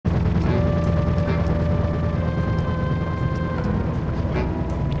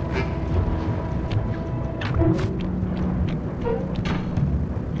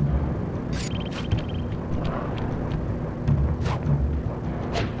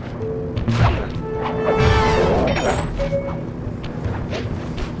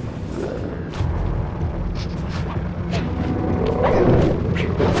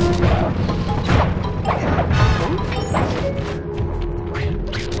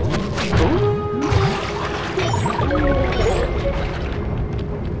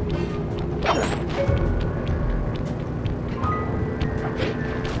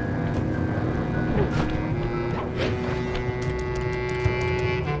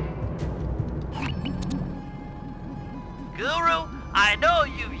Guru, I know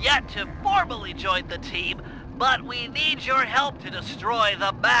you've yet to formally join the team, but we need your help to destroy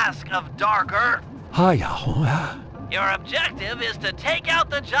the mask of Dark Earth. Your objective is to take out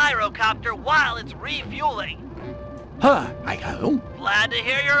the gyrocopter while it's refueling. Glad to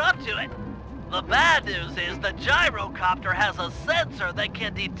hear you're up to it. The bad news is the gyrocopter has a sensor that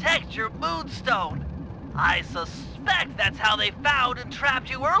can detect your moonstone. I suspect that's how they found and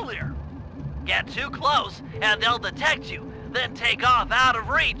trapped you earlier. Get too close and they'll detect you, then take off out of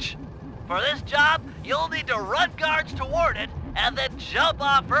reach. For this job, you'll need to run guards toward it and then jump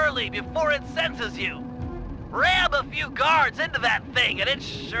off early before it senses you. Ram a few guards into that thing and it's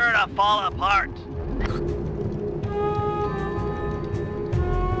sure to fall apart.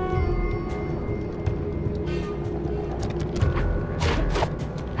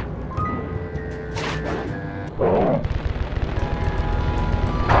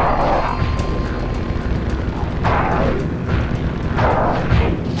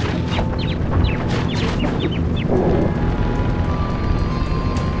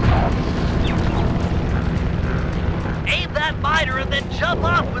 And then jump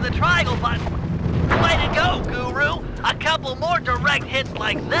off with a triangle button. Way to go, Guru! A couple more direct hits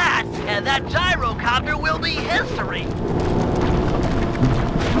like that, and that gyrocopter will be history.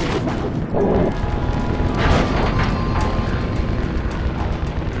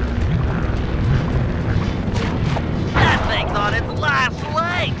 That thing's on its last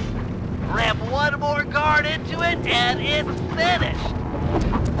legs. Ram one more guard into it, and it's finished.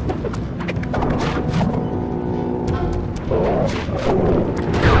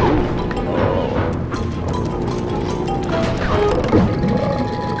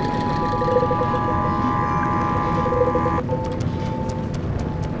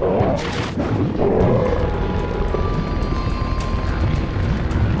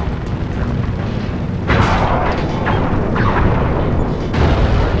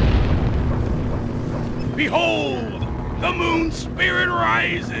 Behold, the moon spirit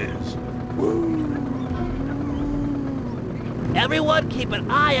rises. Everyone keep an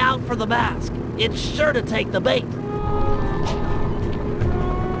eye out for the mask. It's sure to take the bait.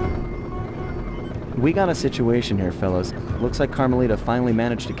 We got a situation here, fellas. Looks like Carmelita finally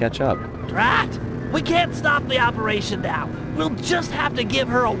managed to catch up. Drat! We can't stop the operation now. We'll just have to give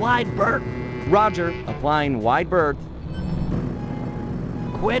her a wide berth. Roger, applying wide berth.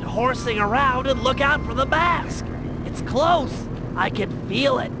 Quit horsing around and look out for the mask. It's close. I can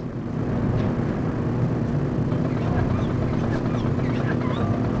feel it.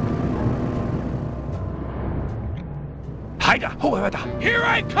 Here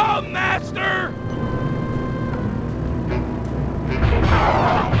I come, Master!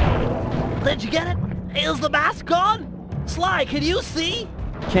 Did you get it? Is the mask gone? Sly, can you see?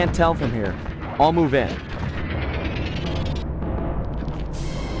 Can't tell from here. I'll move in.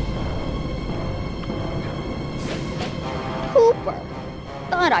 Cooper,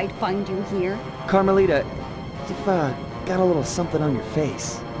 thought I'd find you here. Carmelita, you've got a little something on your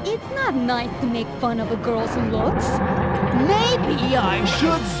face. It's not nice to make fun of a girl's looks. Maybe I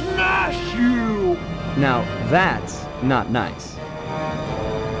should smash you! Now, that's not nice.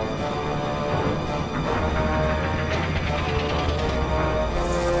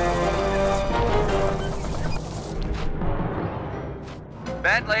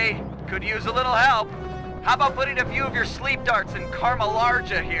 Bentley, could use a little help. How about putting a few of your sleep darts in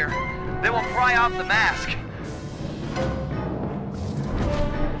Carmelarja here? They will pry off the mask.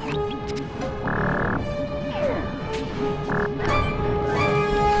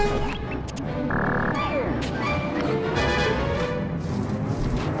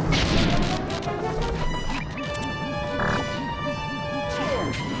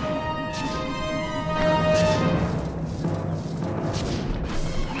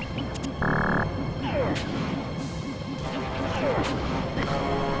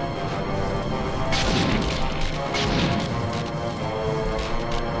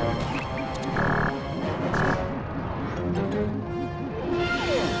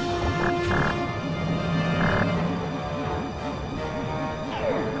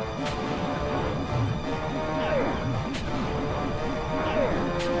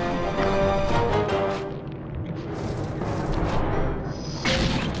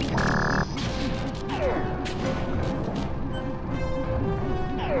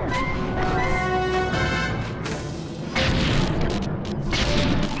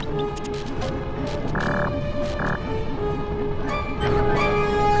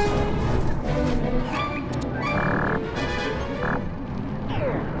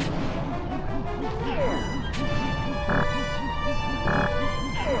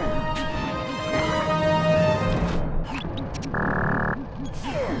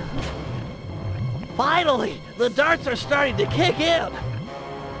 Finally, the darts are starting to kick in.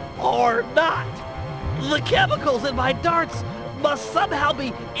 Or not. The chemicals in my darts must somehow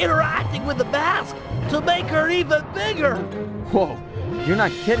be interacting with the mask to make her even bigger. Whoa, you're not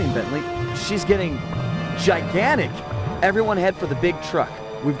kidding, Bentley. She's getting gigantic. Everyone head for the big truck.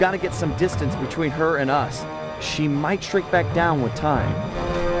 We've got to get some distance between her and us. She might shrink back down with time.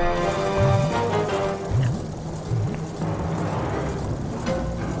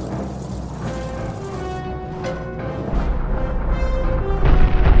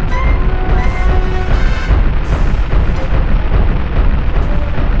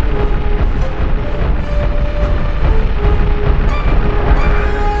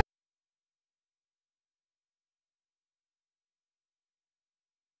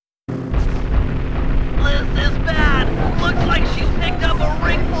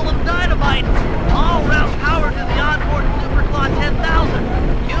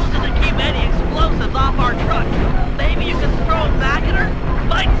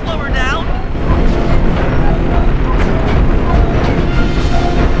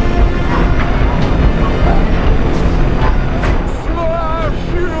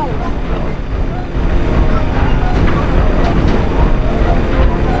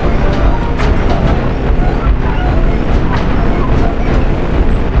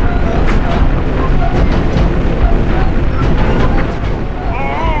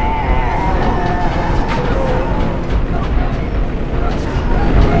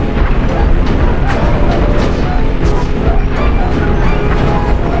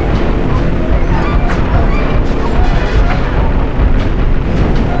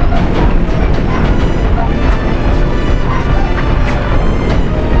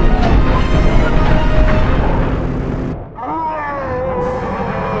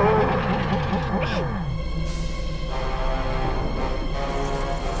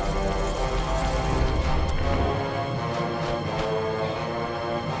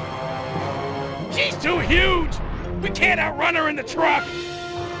 She's too huge! We can't outrun her in the truck!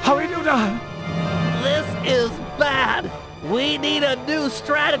 How we do that? This is bad. We need a new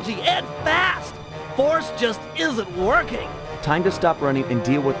strategy, and fast. Force just isn't working. Time to stop running and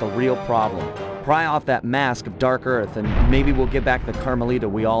deal with the real problem. Pry off that mask of Dark Earth, and maybe we'll get back the Carmelita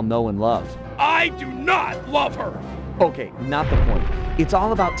we all know and love. I do not love her! Okay, not the point. It's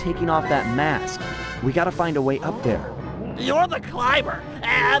all about taking off that mask. We gotta find a way up there. You're the climber,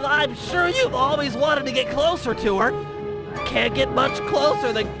 and I'm sure you've always wanted to get closer to her. Can't get much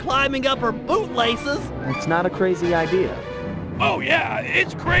closer than climbing up her bootlaces. It's not a crazy idea. Oh yeah,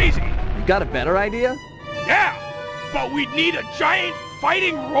 it's crazy! You got a better idea? Yeah! But we'd need a giant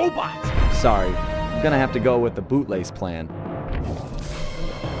fighting robot! Sorry, I'm gonna have to go with the bootlace plan.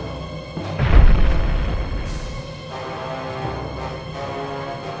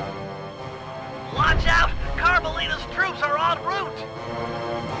 Watch out! Carmelita's troops are en route!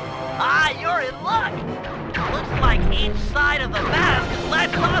 Ah, you're in luck! Looks like each side of the mask is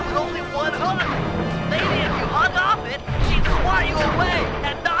latched on with only one hook. Maybe if you hung off it, she'd swat you away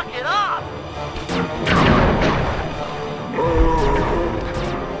and knock it off!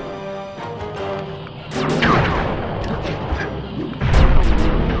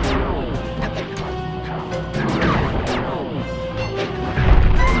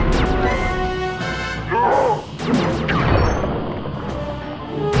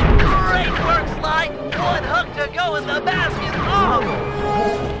 Great work, Sly! One hook to go and the mask is off!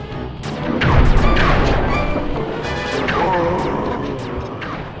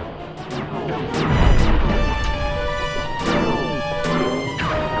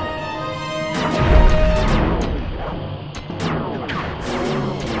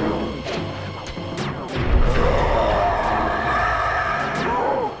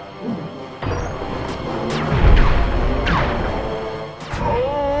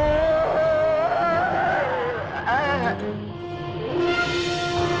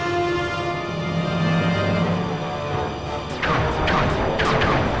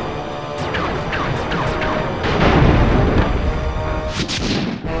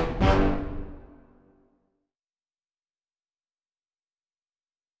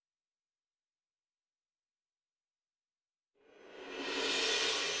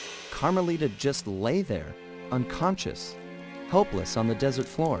 Carmelita just lay there, unconscious, helpless on the desert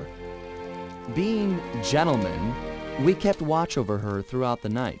floor. Being gentlemen, we kept watch over her throughout the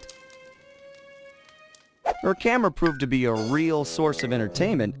night. Her camera proved to be a real source of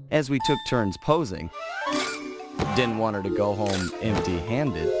entertainment as we took turns posing. Didn't want her to go home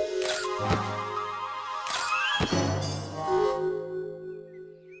empty-handed.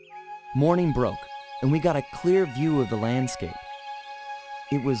 Morning broke, and we got a clear view of the landscape.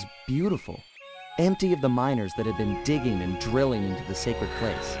 It was beautiful, empty of the miners that had been digging and drilling into the sacred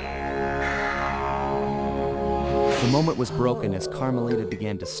place. The moment was broken as Carmelita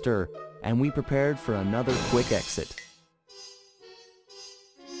began to stir, and we prepared for another quick exit.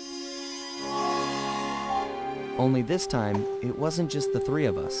 Only this time, it wasn't just the three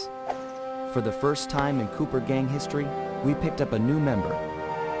of us. For the first time in Cooper Gang history, we picked up a new member,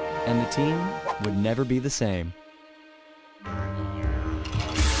 and the team would never be the same.